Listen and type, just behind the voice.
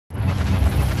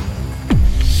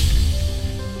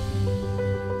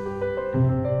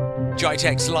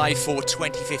GITEX Live for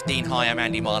 2015. Hi, I'm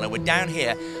Andy Marler. We're down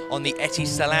here on the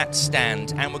Etisalat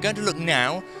stand, and we're going to look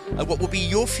now at what will be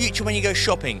your future when you go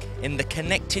shopping in the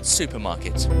connected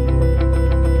supermarket.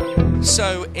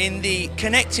 So, in the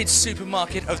connected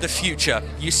supermarket of the future,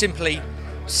 you simply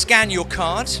scan your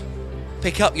card,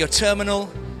 pick up your terminal,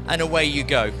 and away you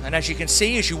go. And as you can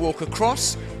see, as you walk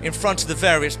across, in front of the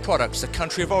various products, the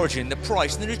country of origin, the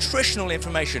price, and the nutritional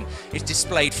information is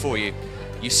displayed for you.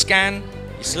 You scan,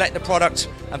 you select the product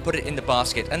and put it in the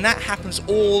basket, and that happens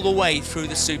all the way through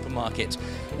the supermarket.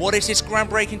 What is this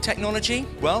groundbreaking technology?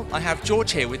 Well, I have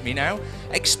George here with me now.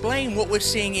 Explain what we're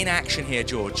seeing in action here,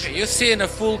 George. You're seeing a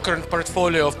full current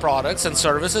portfolio of products and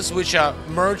services which are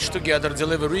merged together,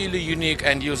 deliver really unique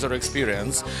end user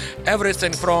experience.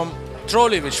 Everything from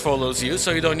trolley which follows you, so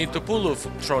you don't need to pull a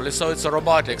trolley, so it's a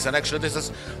robotics, and actually this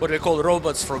is what we call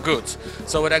robots for good.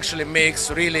 So it actually makes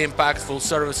really impactful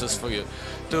services for you.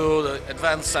 To the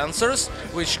advanced sensors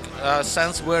which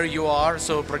sense where you are,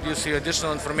 so produce you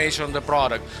additional information on the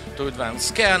product, to advanced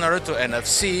scanner, to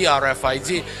NFC,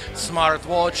 RFID, smart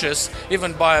watches,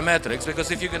 even biometrics,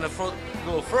 because if you're going to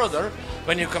go further,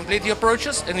 when you complete your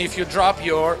purchase and if you drop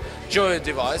your Joy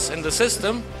device in the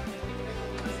system,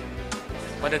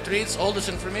 when it reads all this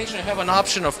information, you have an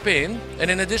option of paying,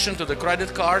 and in addition to the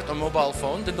credit card or mobile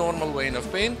phone, the normal way of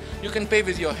paying, you can pay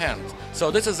with your hand.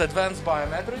 So this is advanced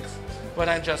biometrics. When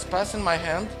I just pass in my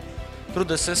hand through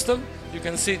the system, you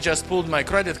can see just pulled my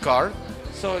credit card,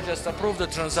 so I just approve the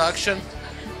transaction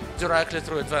directly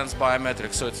through advanced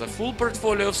biometrics. So it's a full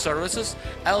portfolio of services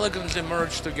elegantly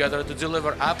merged together to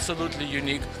deliver absolutely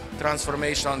unique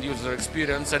transformational user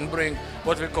experience and bring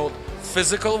what we call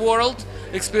physical world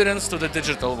experience to the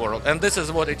digital world. And this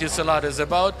is what Etisalat is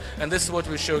about, and this is what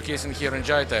we're showcasing here in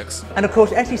GITEX. And of course,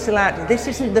 Etisalat, this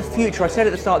isn't the future. I said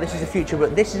at the start this is the future,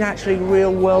 but this is actually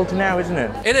real world now, isn't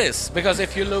it? It is, because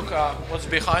if you look what's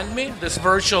behind me, this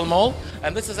virtual mall,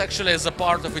 and this is actually as a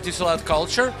part of Etisalat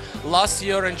culture. Last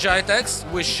year in GITEX,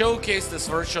 we showcased this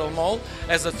virtual mall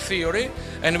as a theory,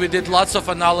 and we did lots of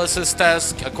analysis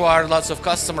tests, acquired lots of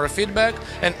customer feedback,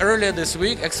 and earlier this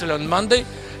week, actually on Monday,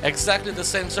 exactly the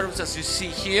same services you see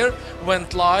here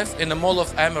went live in the Mall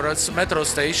of Emirates metro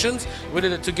stations. We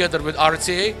did it together with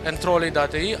RTA and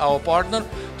Trolley.e, our partner,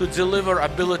 to deliver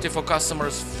ability for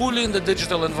customers fully in the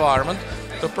digital environment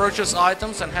to purchase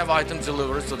items and have items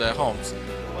delivered to their homes.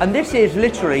 And this is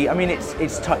literally, I mean,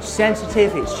 it's touch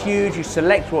sensitive, it's huge, you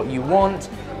select what you want,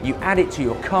 you add it to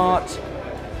your cart,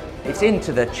 it's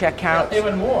into the checkout.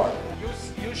 Even more.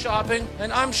 You shopping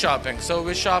and I'm shopping, so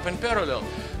we shop in parallel.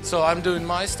 So I'm doing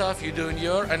my stuff, you're doing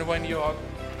your, and when you're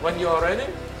ready,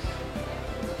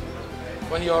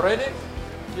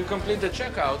 you complete the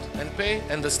checkout and pay,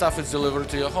 and the stuff is delivered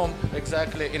to your home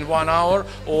exactly in 1 hour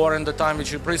or in the time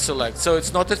which you pre-select. So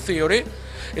it's not a theory,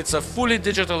 it's a fully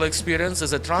digital experience,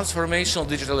 it's a transformational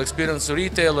digital experience.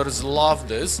 Retailers love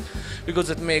this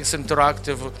because it makes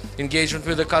interactive engagement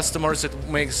with the customers, it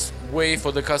makes way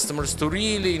for the customers to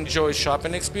really enjoy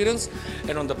shopping experience.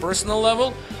 And on the personal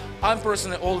level, I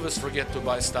personally always forget to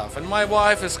buy stuff, and my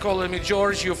wife is calling me,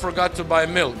 George, you forgot to buy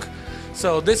milk.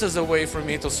 So this is a way for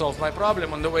me to solve my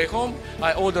problem. On the way home,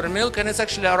 I order milk and it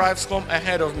actually arrives home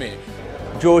ahead of me.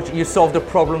 George, you solved a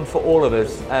problem for all of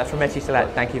us from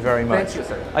Etisalat. Thank you very much. Thank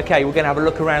you, sir. Okay, we're going to have a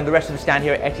look around the rest of the stand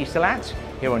here at Etisalat,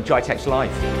 here on GITEX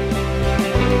Live.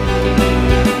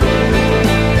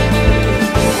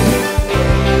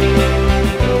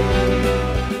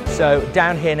 So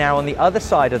down here now on the other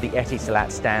side of the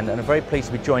Etisalat stand, and I'm very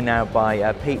pleased to be joined now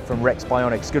by Pete from Rex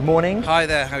Bionics. Good morning. Hi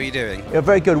there, how are you doing? You're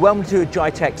very good. Welcome to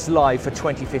GITEX Live for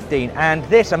 2015. And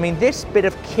this, I mean, this bit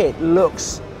of kit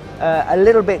looks a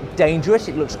little bit dangerous.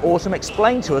 It looks awesome.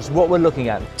 Explain to us what we're looking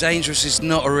at. Dangerous is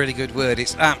not a really good word.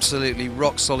 It's absolutely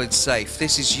rock solid safe.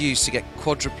 This is used to get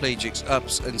quadriplegics up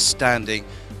and standing,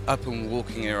 up and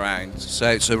walking around. So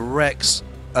it's a Rex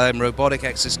robotic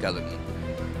exoskeleton.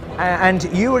 And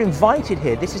you were invited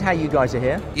here. This is how you guys are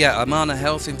here. Yeah, Amana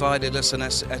Health invited us and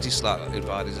Etisalat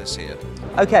invited us here.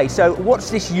 Okay, so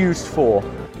what's this used for?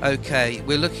 Okay,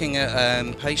 we're looking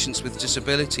at patients with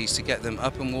disabilities to get them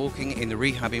up and walking in the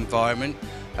rehab environment,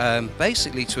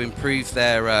 basically to improve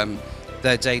their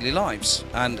daily lives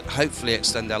and hopefully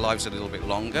extend their lives a little bit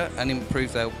longer and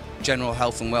improve their general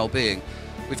health and well-being.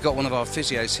 We've got one of our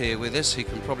physios here with us who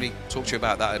can probably talk to you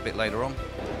about that a bit later on.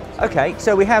 Okay,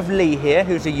 so we have Lee here,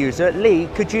 who's a user. Lee,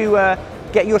 could you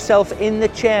get yourself in the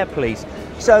chair, please?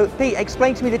 So, Pete,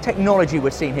 explain to me the technology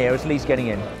we're seeing here as Lee's getting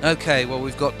in. Okay, well,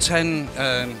 we've got 10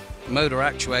 motor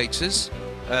actuators,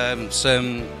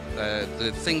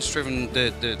 the thing's driven,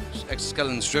 the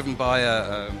exoskeleton's driven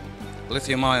by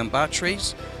lithium-ion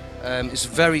batteries. It's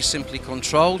very simply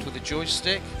controlled with a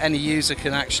joystick. Any user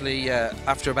can actually,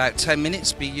 after about 10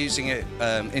 minutes, be using it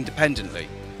independently.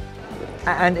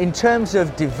 And in terms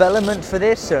of development for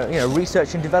this,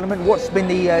 research and development, what's been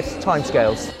the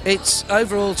timescales? It's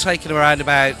overall taken around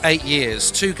about 8 years.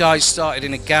 2 guys started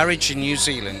in a garage in New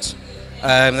Zealand.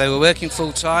 They were working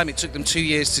full time. It took them 2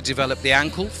 years to develop the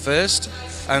ankle first,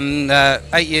 and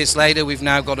 8 years later we've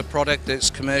now got a product that's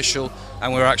commercial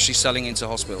and we're actually selling into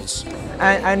hospitals.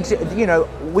 And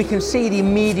we can see the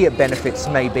immediate benefits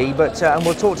maybe, but and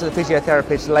we'll talk to the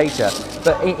physiotherapists later,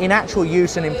 but in actual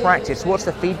use and in practice, what's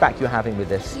the feedback you're having with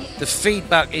this? The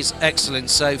feedback is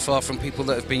excellent so far from people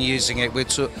that have been using it.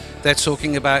 They're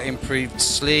talking about improved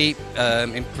sleep,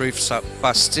 improved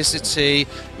spasticity,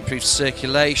 improved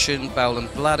circulation, bowel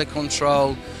and bladder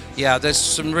control. Yeah, there's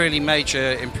some really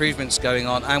major improvements going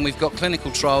on, and we've got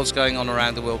clinical trials going on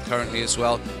around the world currently as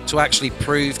well to actually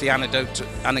prove the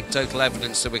anecdotal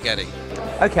evidence that we're getting.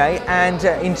 Okay, and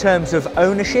in terms of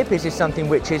ownership, is this something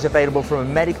which is available from a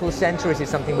medical centre? Is it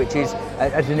something which is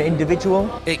as an individual?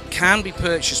 It can be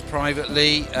purchased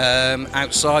privately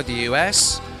outside the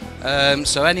US,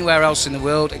 so anywhere else in the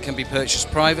world it can be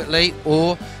purchased privately,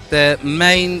 or the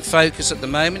main focus at the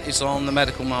moment is on the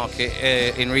medical market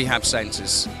in rehab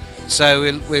centres. So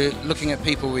we're looking at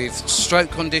people with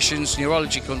stroke conditions,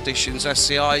 neurology conditions,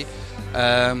 SCI,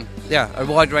 a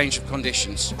wide range of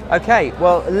conditions. Okay,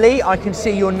 well Lee, I can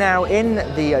see you're now in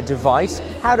the device.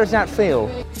 How does that feel?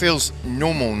 Feels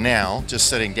normal now, just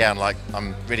sitting down like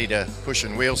I'm ready to push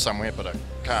and wheel somewhere, but I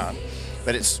can't.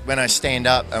 But it's when I stand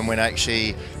up and when I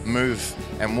actually move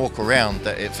and walk around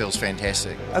that it feels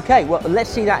fantastic. Okay, well let's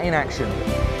see that in action.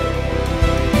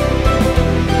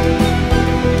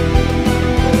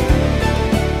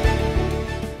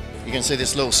 You can see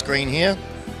this little screen here,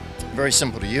 very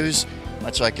simple to use,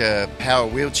 much like a power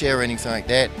wheelchair or anything like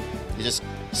that. You just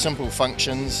simple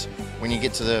functions. When you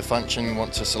get to the function you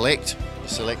want to select, you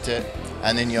select it,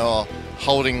 and then you're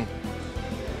holding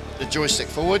the joystick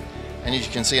forward, and as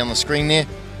you can see on the screen there,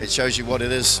 it shows you what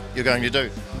it is you're going to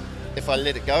do. If I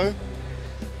let it go,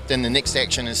 then the next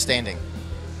action is standing.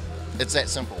 It's that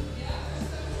simple.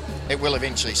 It will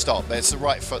eventually stop, but it's the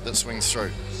right foot that swings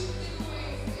through.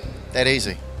 That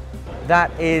easy.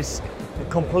 That is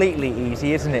completely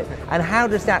easy, isn't it? And how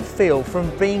does that feel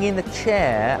from being in the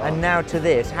chair and now to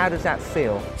this? How does that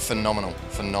feel? Phenomenal,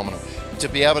 phenomenal. To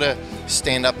be able to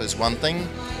stand up is one thing,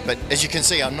 but as you can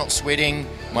see, I'm not sweating.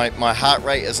 My heart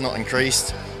rate is not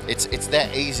increased. It's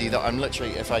that easy that I'm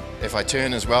literally, if I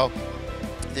turn as well,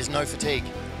 there's no fatigue,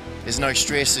 there's no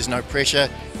stress, there's no pressure.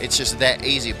 It's just that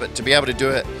easy. But to be able to do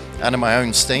it under my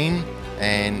own steam,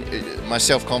 and my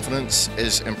self-confidence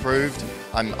is improved.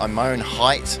 I'm my own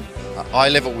height, eye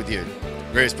level with you.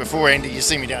 Whereas before, Andy, you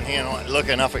see me down here and I'm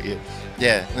looking up at you.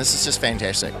 Yeah, this is just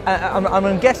fantastic.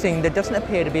 I'm guessing there doesn't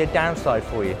appear to be a downside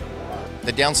for you.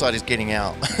 The downside is getting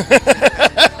out.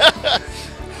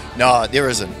 No, there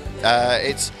isn't.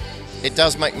 It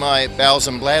does make my bowels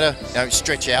and bladder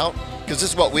stretch out, because this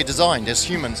is what we're designed as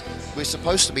humans. We're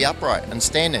supposed to be upright and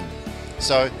standing.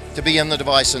 So to be in the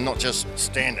device and not just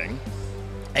standing,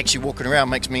 actually walking around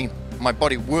makes my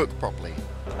body work properly.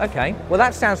 Okay, well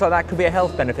that sounds like that could be a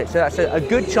health benefit. So that's a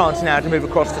good chance now to move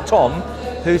across to Tom,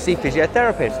 who's the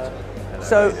physiotherapist.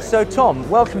 So Tom,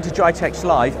 welcome to GITEX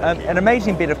Live. An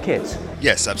amazing bit of kit.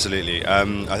 Yes, absolutely.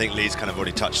 I think Lee's kind of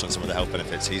already touched on some of the health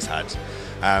benefits he's had.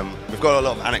 We've got a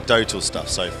lot of anecdotal stuff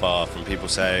so far from people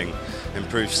saying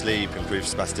improved sleep, improved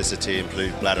spasticity,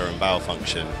 improved bladder and bowel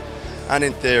function. And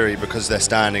in theory, because they're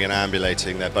standing and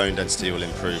ambulating, their bone density will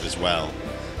improve as well.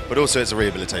 But also it's a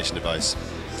rehabilitation device.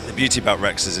 The beauty about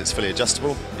Rex is it's fully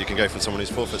adjustable. You can go from someone who's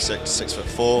 4'6" to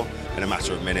 6'4" in a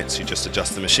matter of minutes. You just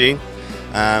adjust the machine,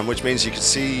 which means you can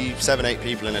see 7-8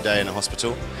 people in a day in a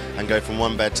hospital and go from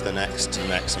one bed to the next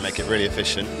and make it really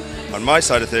efficient. On my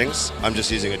side of things, I'm just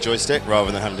using a joystick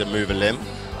rather than having to move a limb.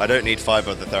 I don't need 5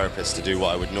 other therapists to do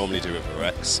what I would normally do with a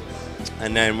Rex.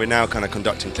 And then we're now kind of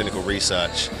conducting clinical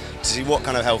research to see what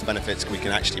kind of health benefits we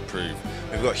can actually prove.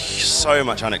 We've got so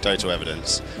much anecdotal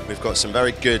evidence. We've got some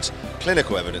very good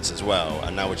clinical evidence as well,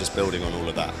 and now we're just building on all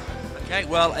of that. Okay,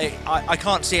 well, I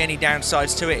can't see any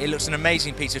downsides to it. It looks an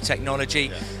amazing piece of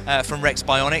technology from Rex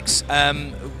Bionics.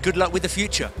 Good luck with the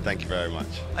future. Thank you very much.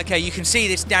 Okay, you can see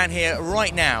this down here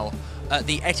right now at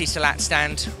the Etisalat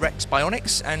stand, Rex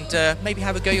Bionics, and maybe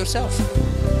have a go yourself.